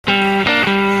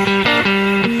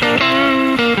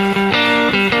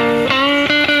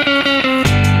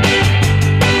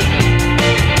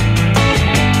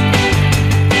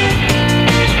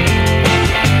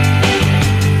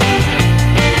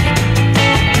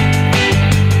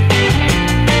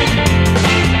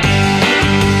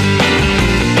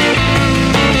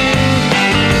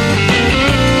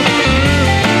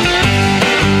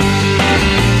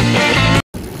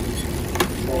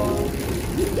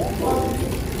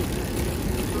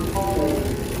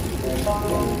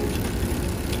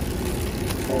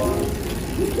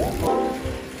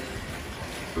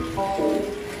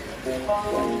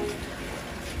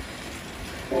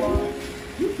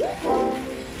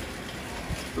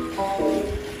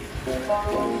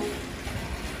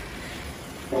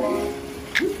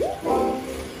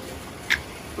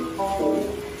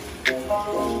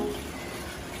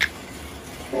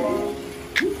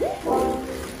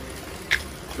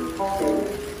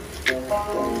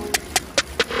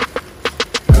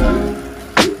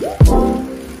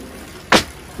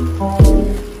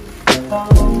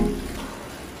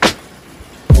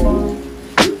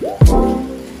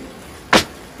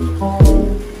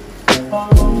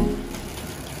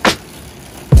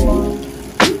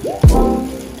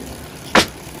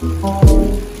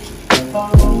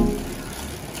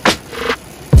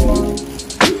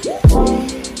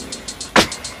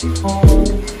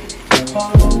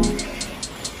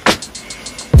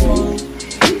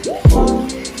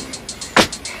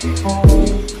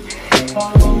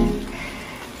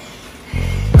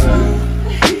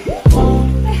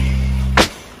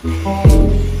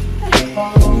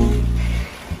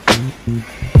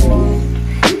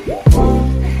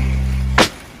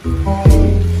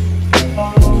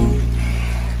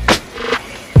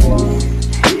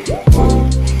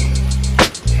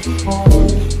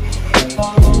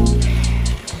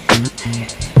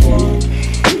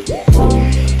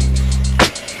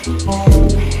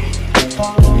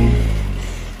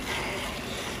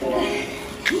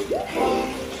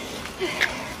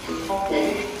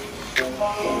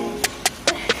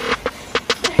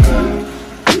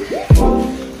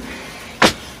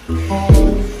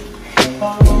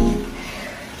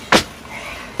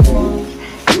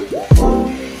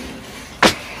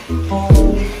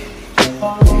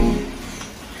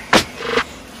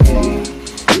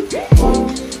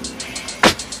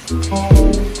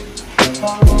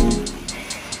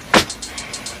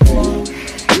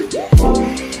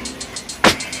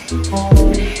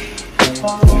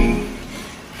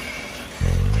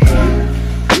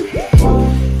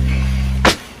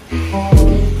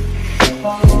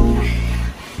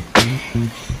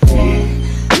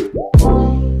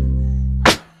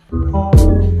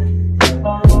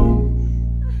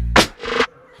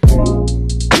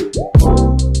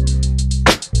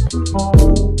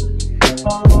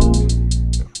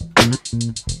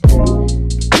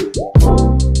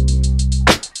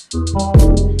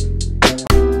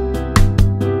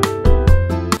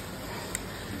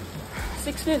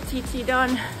TT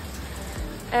done,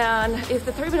 and if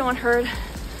the 3-minute one hurt,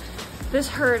 this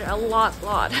hurt a lot.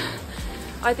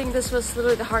 I think this was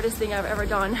literally the hardest thing I've ever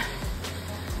done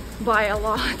by a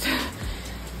lot.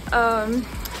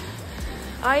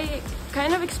 I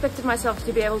kind of expected myself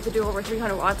to be able to do over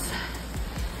 300 watts,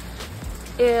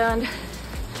 and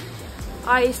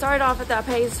I started off at that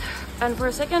pace, and for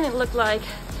a second it looked like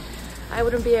I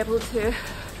wouldn't be able to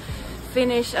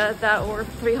finish at that over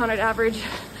 300 average,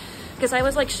 because I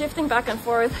was like shifting back and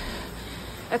forth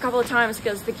a couple of times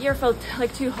because the gear felt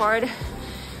like too hard,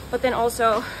 but then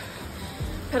also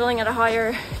pedaling at a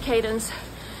higher cadence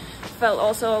felt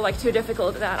also like too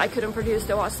difficult, that I couldn't produce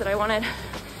the watts that I wanted.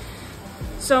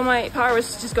 So my power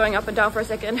was just going up and down for a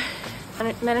second, and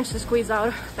I managed to squeeze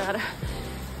out that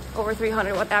over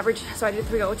 300 watt average. So I did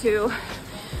 302,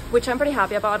 which I'm pretty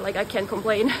happy about. Like, I can't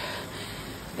complain.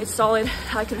 It's solid.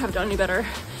 I could have done any better.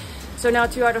 So now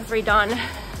 2 out of 3 done.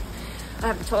 I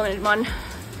have the 12-minute one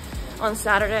on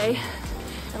Saturday.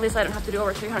 At least I don't have to do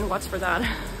over 300 watts for that.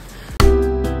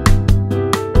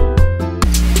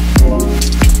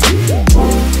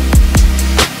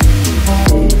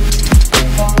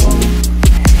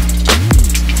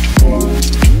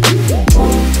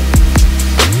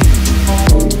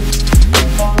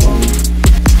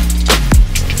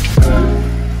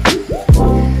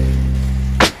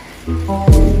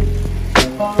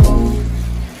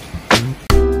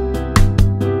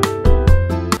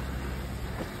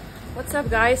 What's up,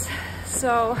 guys?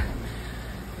 So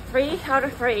 3 out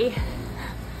of 3.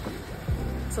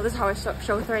 So this is how I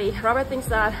show 3. Robert thinks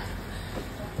that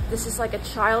this is like a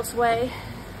child's way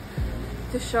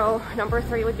to show number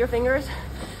 3 with your fingers,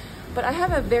 but I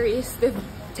have a very stiff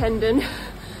tendon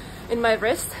in my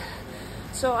wrist,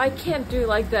 so I can't do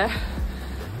like the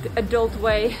adult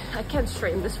way. I can't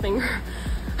straighten this finger.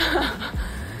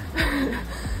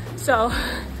 So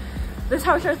this is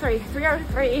how I show 3 out of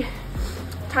 3.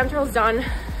 Time trial's done.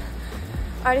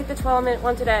 I did the 12-minute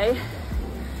one today,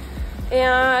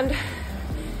 and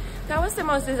that was the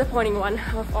most disappointing one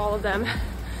of all of them.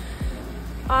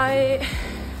 I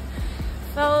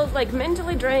felt like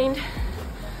mentally drained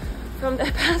from the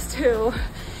past 2,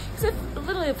 because it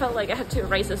literally felt like I had 2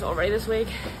 races already this week,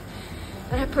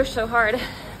 and I pushed so hard.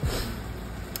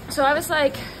 So I was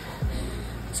like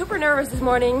super nervous this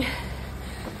morning,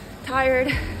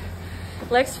 tired,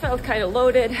 legs felt kind of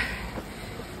loaded.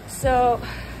 So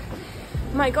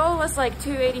my goal was like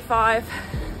 285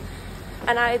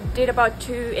 and I did about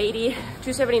 280,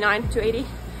 279, 280.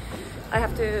 I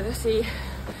have to see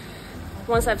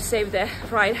once I've saved the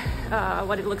ride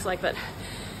what it looks like, but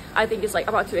I think it's like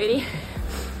about 280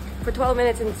 for 12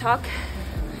 minutes in the talk.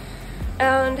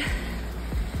 And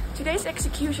today's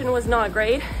execution was not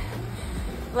great.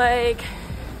 Like,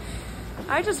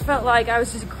 I just felt like I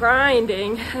was just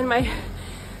grinding and my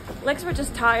legs were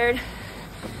just tired,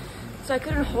 so I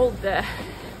couldn't hold the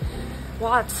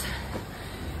watts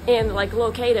in like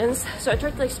low cadence. So I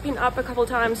tried to like spin up a couple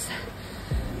times,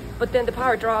 but then the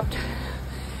power dropped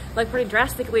like pretty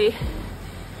drastically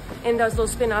in those little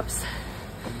spin ups.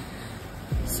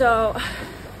 So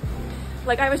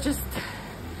like I was just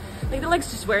like, the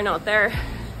legs just were not there.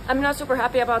 I'm not super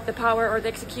happy about the power or the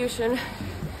execution,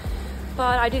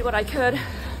 but I did what I could.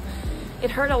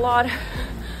 It hurt a lot.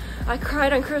 I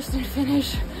cried on Kirsten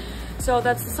finish, so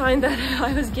that's a sign that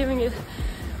I was giving it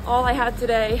all I had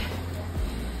today.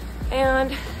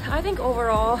 And I think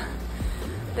overall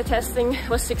the testing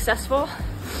was successful.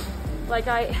 Like,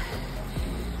 I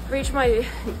reached my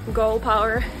goal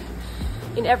power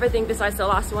in everything besides the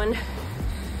last one,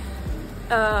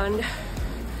 and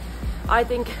I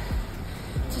think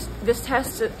this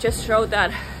test just showed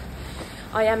that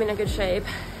I am in a good shape.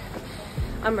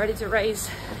 I'm ready to race,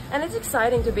 and it's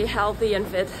exciting to be healthy and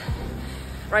fit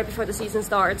right before the season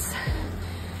starts.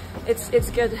 It's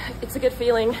good. It's a good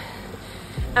feeling,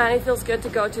 and it feels good to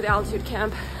go to the altitude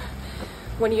camp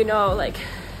when you know like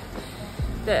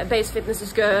the base fitness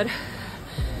is good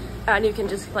and you can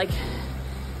just like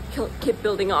keep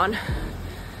building on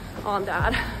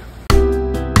that.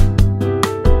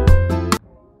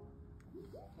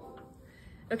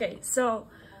 Okay, so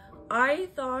I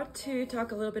thought to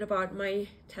talk a little bit about my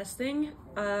testing.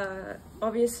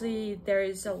 Obviously there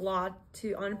is a lot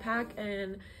to unpack,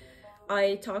 and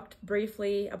I talked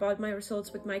briefly about my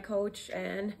results with my coach,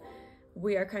 and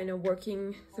we are kind of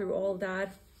working through all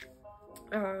that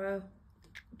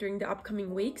during the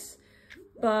upcoming weeks.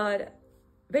 But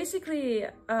basically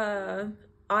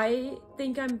I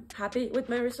think I'm happy with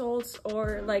my results,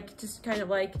 or like just kind of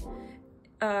like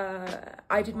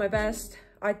I did my best.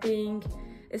 I think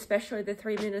especially the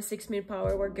 3-minute, 6-minute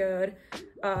power were good.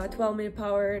 12-minute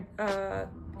power,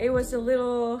 it was a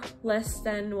little less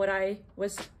than what I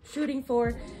was shooting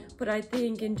for, but I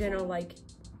think in general like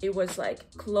it was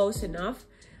like close enough.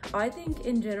 I think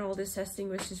in general this testing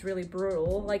was just really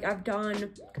brutal. Like, I've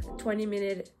done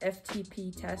 20-minute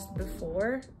FTP test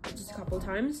before, just a couple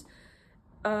times,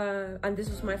 and this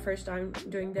was my first time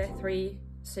doing the 3,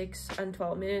 6 and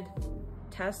 12-minute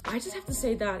test. I just have to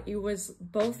say that it was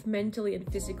both mentally and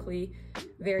physically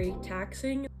very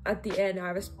taxing. At the end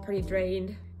I was pretty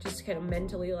drained, just kind of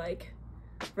mentally like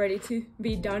ready to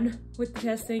be done with the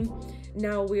testing.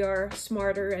 Now we are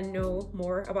smarter and know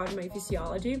more about my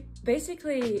physiology.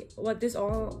 Basically what this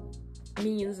all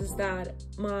means is that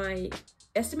my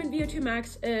estimate VO2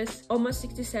 max is almost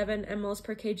 67 mLs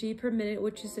per kg per minute,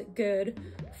 which is good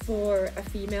for a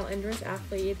female endurance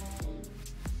athlete.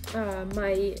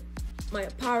 My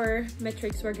power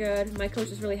metrics were good. My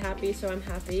coach is really happy, so I'm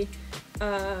happy.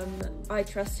 I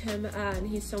trust him and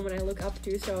he's someone I look up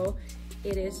to, so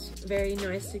it is very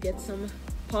nice to get some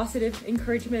positive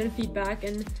encouragement and feedback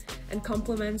and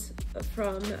compliments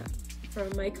from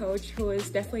my coach, who is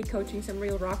definitely coaching some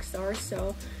real rock stars.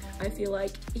 So I feel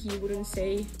like he wouldn't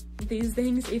say these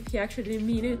things if he actually didn't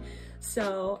mean it,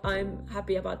 so I'm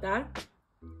happy about that.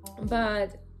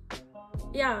 But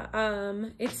yeah,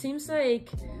 it seems like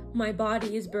my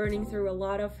body is burning through a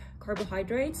lot of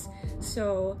carbohydrates,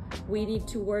 so we need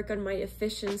to work on my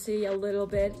efficiency a little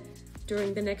bit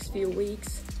during the next few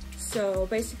weeks. So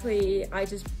basically I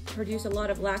just produce a lot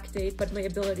of lactate, but my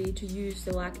ability to use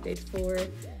the lactate for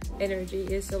energy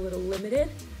is a little limited.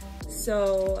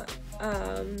 So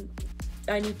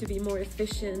I need to be more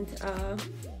efficient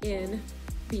and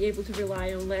be able to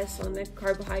rely on less on the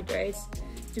carbohydrates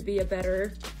to be a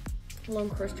better long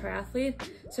course triathlete.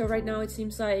 So right now it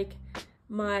seems like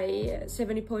my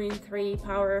 70.3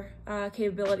 power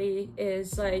capability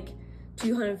is like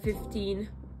 215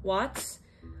 watts,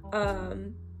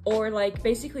 or like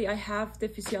basically I have the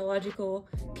physiological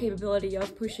capability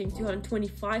of pushing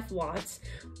 225 watts,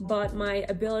 but my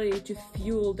ability to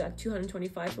fuel that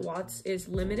 225 watts is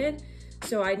limited.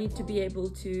 So I need to be able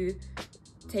to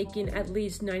take in at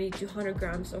least 90 to 100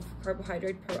 grams of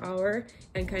carbohydrate per hour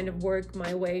and kind of work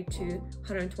my way to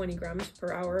 120 grams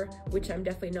per hour, which I'm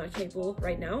definitely not capable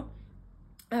right now.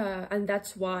 And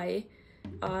that's why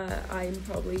I'm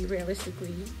probably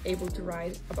realistically able to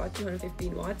ride about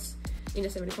 215 watts in a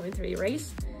 70.3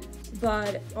 race.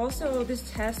 But also this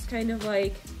test kind of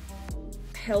like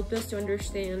helped us to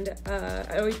understand,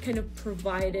 or it kind of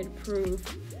provided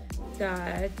proof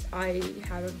that I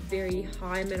have a very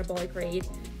high metabolic rate,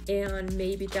 and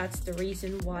maybe that's the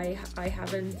reason why I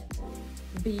haven't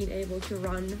been able to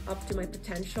run up to my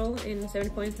potential in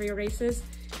 70.3 races,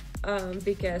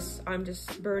 because I'm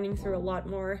just burning through a lot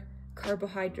more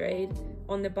carbohydrate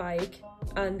on the bike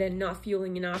and then not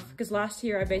fueling enough. Because last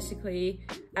year I basically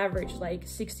averaged like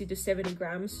 60 to 70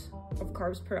 grams of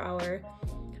carbs per hour,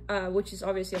 which is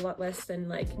obviously a lot less than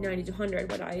like 90 to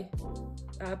 100 what I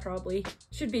probably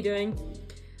should be doing,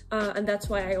 and that's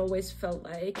why I always felt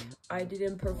like I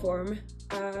didn't perform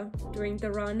during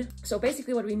the run. So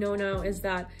basically what we know now is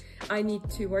that I need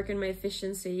to work on my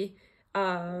efficiency,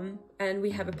 and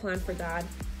we have a plan for that,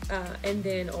 and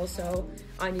then also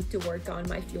I need to work on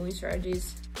my fueling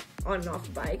strategies on and off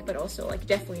the bike, but also like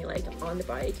definitely like on the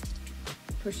bike,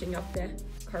 pushing up the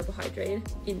carbohydrate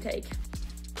intake.